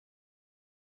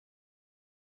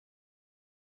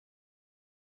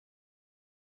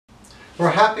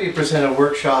We're happy to present a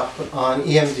workshop on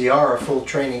EMDR, a full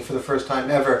training for the first time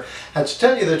ever. And to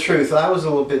tell you the truth, I was a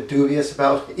little bit dubious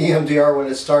about EMDR when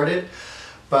it started,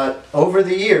 but over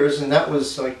the years, and that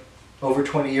was like over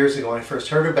 20 years ago when I first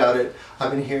heard about it,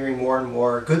 I've been hearing more and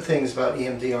more good things about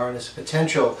EMDR and its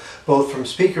potential, both from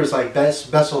speakers like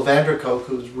Bessel van der Kolk,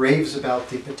 who raves about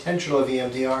the potential of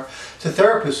EMDR, to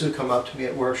therapists who come up to me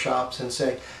at workshops and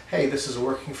say, hey, this is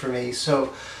working for me.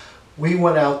 So we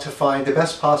went out to find the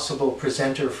best possible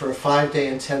presenter for a 5-day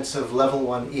intensive level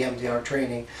 1 EMDR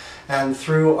training. And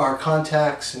through our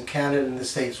contacts in Canada and the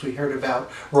States, we heard about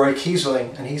Roy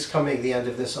Kiessling, and he's coming the end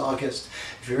of this August.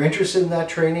 If you're interested in that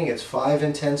training, it's 5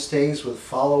 intense days with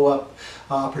follow-up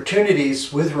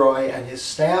opportunities with Roy and his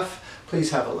staff.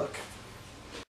 Please have a look.